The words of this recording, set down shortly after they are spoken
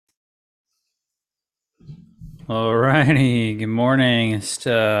Alrighty, good morning. It's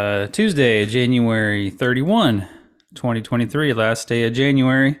Tuesday, January 31, 2023, last day of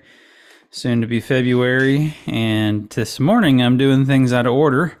January, soon to be February. And this morning I'm doing things out of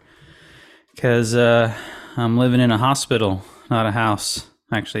order because I'm living in a hospital, not a house.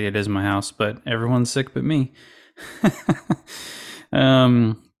 Actually, it is my house, but everyone's sick but me.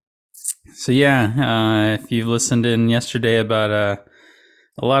 um, so, if you listened in yesterday about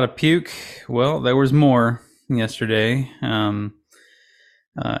a lot of puke, well, there was more yesterday. Uh,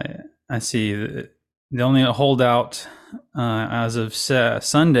 I see the only holdout as of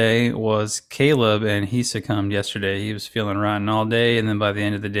Sunday was Caleb, and he succumbed yesterday. He was feeling rotten all day, and then by the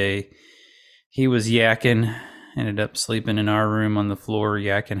end of the day, he was yakking. Ended up sleeping in our room on the floor,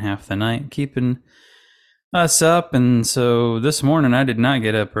 yakking half the night, keeping us up. And so this morning, I did not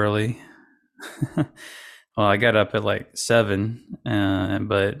get up early. Well, I got up at like 7,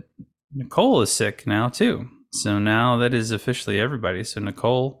 but Nicole is sick now too. So now that is officially everybody. So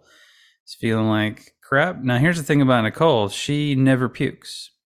Nicole is feeling like crap. Now, here's the thing about Nicole: she never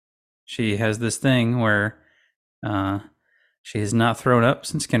pukes. She has this thing where uh, she has not thrown up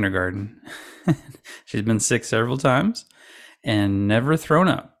since kindergarten. She's been sick several times and never thrown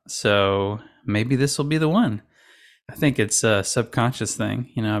up. So maybe this will be the one. I think it's a subconscious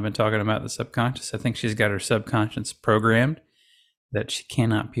thing. I've been talking about the subconscious. I think she's got her subconscious programmed that she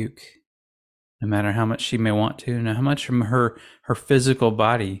cannot puke, no matter how much she may want to, no how much from her physical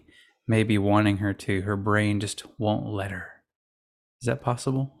body may be wanting her to. Her brain just won't let her. Is that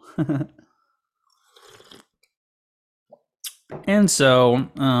possible? And so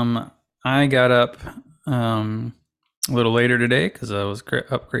I got up a little later today because I was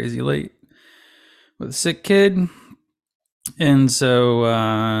up crazy late with a sick kid. And so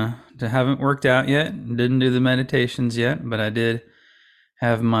I haven't worked out yet, didn't do the meditations yet, but I did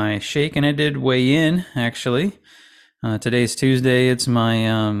have my shake and I did weigh in actually. Today's Tuesday. It's my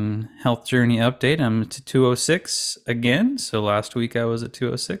health journey update. I'm to 206 again. So last week I was at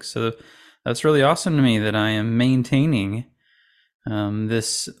 206. So that's really awesome to me that I am maintaining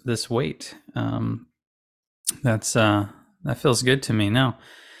this weight. That feels good to me now.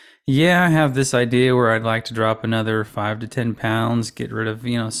 Yeah, I have this idea where I'd like to drop another 5 to 10 pounds, get rid of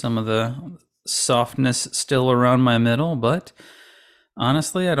some of the softness still around my middle. But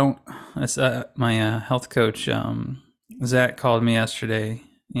honestly, I don't. My health coach Zach called me yesterday,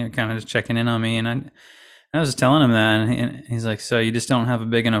 kind of just checking in on me, and I was just telling him that, and he's like, "So you just don't have a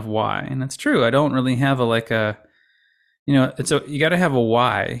big enough why?" And that's true. I don't really have you got to have a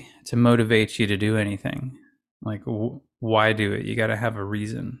why to motivate you to do anything. Like, why do it? You got to have a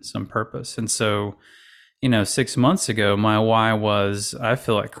reason, some purpose. And so, 6 months ago, my why was I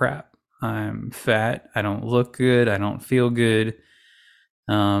feel like crap. I'm fat. I don't look good. I don't feel good.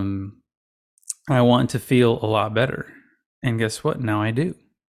 I want to feel a lot better. And guess what? Now I do.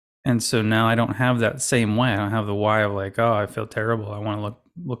 And so now I don't have that same why. I don't have the why of like, oh, I feel terrible. I want to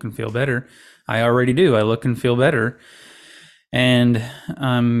look and feel better. I already do. I look and feel better. And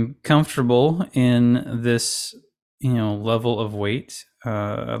I'm comfortable in this, level of weight.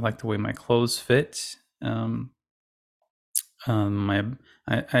 I like the way my clothes fit. I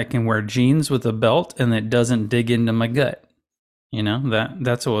can wear jeans with a belt and it doesn't dig into my gut.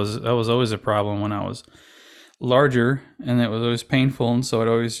 That was always a problem when I was larger, and it was always painful, and so I'd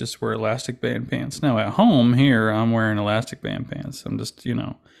always just wear elastic band pants. Now at home here, I'm wearing elastic band pants. I'm just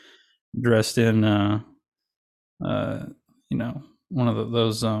dressed in one of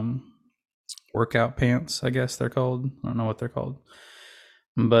those workout pants, I guess they're called. I don't know what they're called.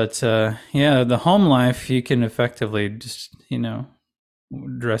 But yeah, the home life, you can effectively just,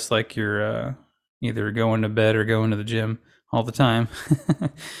 dress like you're either going to bed or going to the gym all the time.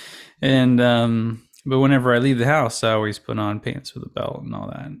 And but whenever I leave the house, I always put on pants with a belt and all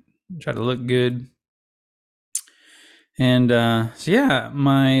that. Try to look good. And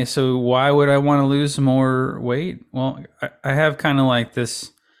so why would I want to lose more weight? Well, I have kind of like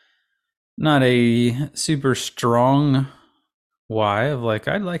this, not a super strong why of like,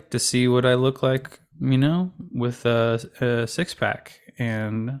 I'd like to see what I look like, with a six pack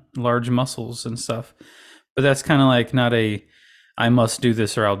and large muscles and stuff. But that's kind of like not a I must do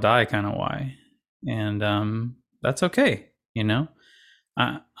this or I'll die kind of why. And that's okay,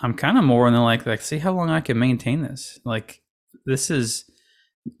 I'm kind of more than like see how long I can maintain this. Like this is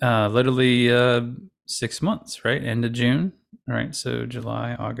literally 6 months, right? End of June, right? So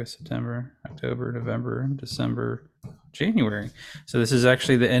July, August, September, October, November, December, January. So this is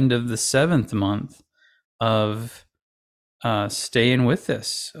actually the end of the 7th month of staying with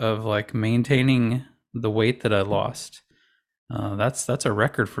this, of like maintaining the weight that I lost. That's a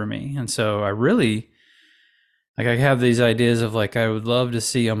record for me, and so I really like I have these ideas of like I would love to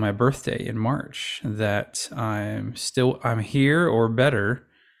see on my birthday in March that I'm here or better.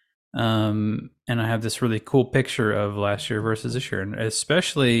 And I have this really cool picture of last year versus this year, and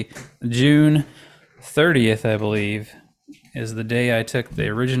especially June 30th, I believe, is the day I took the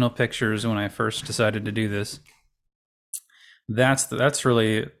original pictures when I first decided to do this. That's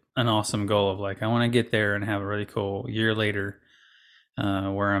really an awesome goal of like I want to get there and have a really cool year later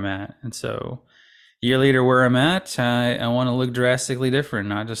where I'm at. And so year later where I'm at, I want to look drastically different,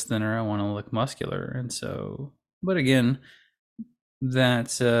 not just thinner. I want to look muscular. And so, but again,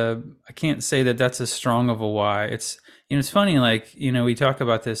 that I can't say that that's as strong of a why. It's funny, like we talk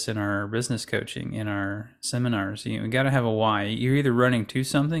about this in our business coaching, in our seminars. You got to have a why. You're either running to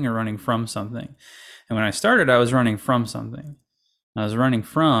something or running from something. And when I started, I was running from something. I was running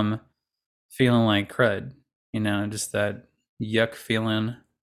from feeling like crud, just that yuck feeling.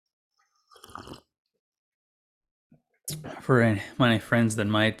 For my friends that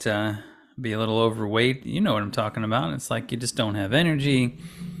might be a little overweight, you know what I'm talking about. It's like you just don't have energy.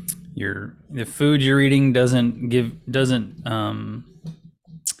 The food you're eating doesn't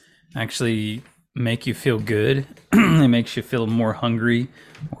actually make you feel good. It makes you feel more hungry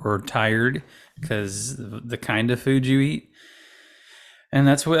or tired because the kind of food you eat. And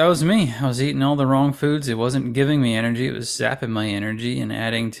that was me. I was eating all the wrong foods. It wasn't giving me energy. It was sapping my energy and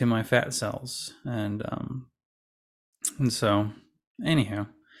adding to my fat cells. And so, anyhow,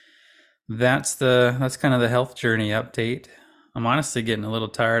 that's kind of the health journey update. I'm honestly getting a little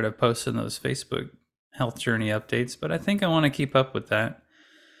tired of posting those Facebook health journey updates, but I think I want to keep up with that,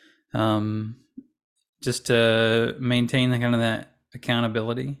 just to maintain the kind of that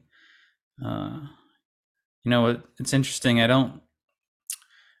accountability. It's interesting. I don't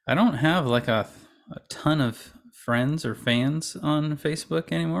have like a ton of friends or fans on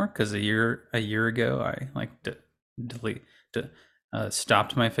Facebook anymore because a year ago I like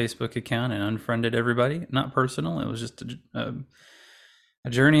stopped my Facebook account and unfriended everybody. Not personal. It was just a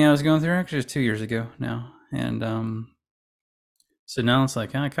journey I was going through. Actually, it was 2 years ago now, and so now it's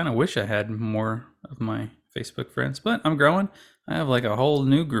like I kind of wish I had more of my Facebook friends, but I'm growing. I have like a whole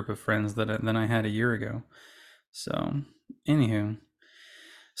new group of friends than I had a year ago. So, anywho.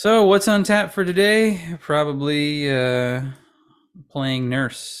 So, what's on tap for today? Probably playing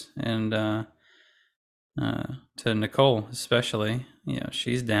nurse, and to Nicole especially.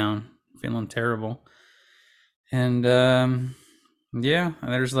 She's down, feeling terrible. And yeah,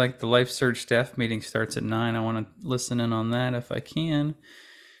 there's like the Life Surge staff meeting starts at 9. I want to listen in on that if I can.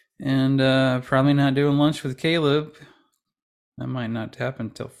 And probably not doing lunch with Caleb. That might not happen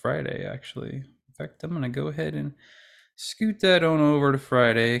until Friday, actually. In fact, I'm going to go ahead and scoot that on over to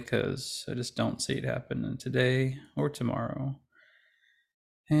Friday because I just don't see it happening today or tomorrow.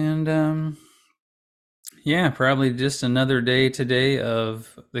 And yeah, probably just another day today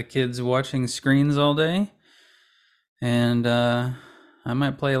of the kids watching screens all day. And I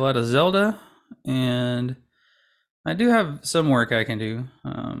might play a lot of Zelda, and I do have some work I can do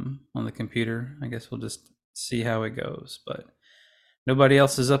on the computer. I guess we'll just see how it goes. But nobody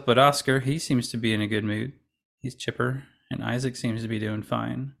else is up but Oscar. He seems to be in a good mood. He's chipper, and Isaac seems to be doing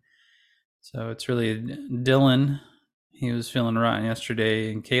fine. So it's really Dylan. He was feeling rotten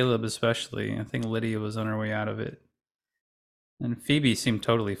yesterday, and Caleb especially. I think Lydia was on her way out of it. And Phoebe seemed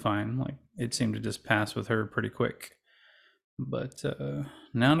totally fine. Like it seemed to just pass with her pretty quick. But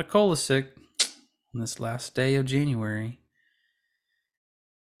now Nicole is sick on this last day of January.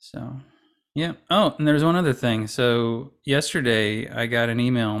 So, yeah. Oh, and there's one other thing. So yesterday I got an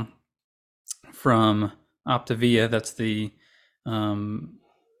email from Optavia. That's the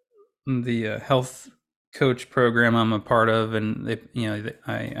health coach program I'm a part of, and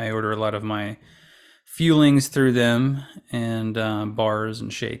I order a lot of my fuelings through them, and bars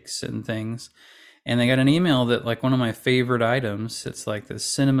and shakes and things. And they got an email that like one of my favorite items, it's like the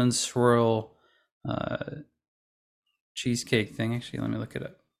cinnamon swirl cheesecake thing. Actually, let me look it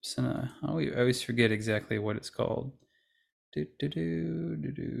up. I always forget exactly what it's called. Not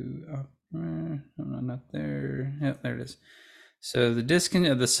there. Yep, there it is. So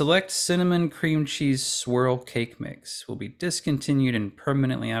the select cinnamon cream cheese swirl cake mix will be discontinued and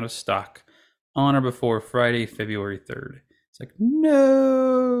permanently out of stock on or before Friday, February 3rd. It's like,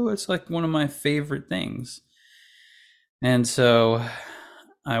 no, it's like one of my favorite things. And so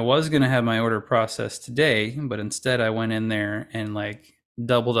I was going to have my order processed today, but instead I went in there and like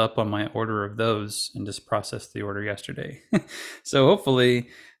doubled up on my order of those and just processed the order yesterday. So hopefully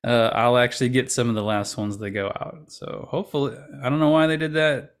I'll actually get some of the last ones that go out. So hopefully, I don't know why they did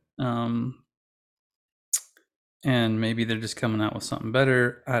that. And maybe they're just coming out with something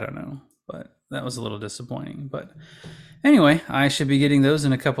better. I don't know. But that was a little disappointing. But anyway, I should be getting those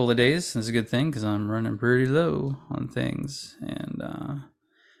in a couple of days. That's a good thing because I'm running pretty low on things, and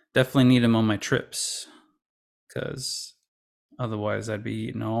definitely need them on my trips because otherwise I'd be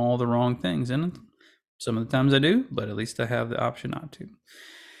eating all the wrong things. And some of the times I do, but at least I have the option not to.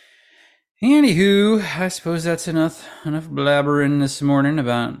 Anywho, I suppose that's enough blabbering this morning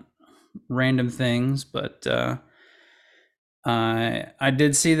about random things, but I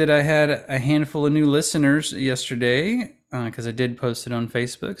did see that I had a handful of new listeners yesterday because I did post it on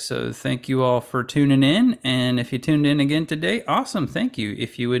Facebook. So thank you all for tuning in. And if you tuned in again today, awesome. Thank you.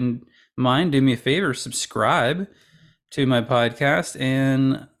 If you wouldn't mind, do me a favor, subscribe to my podcast.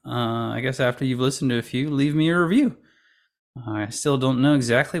 And I guess after you've listened to a few, leave me a review. I still don't know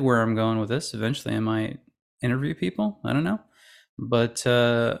exactly where I'm going with this. Eventually, I might interview people. I don't know. But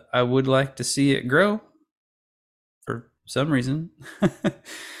I would like to see it grow for some reason.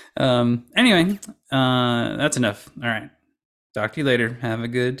 Anyway, that's enough. All right. Talk to you later. Have a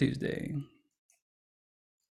good Tuesday.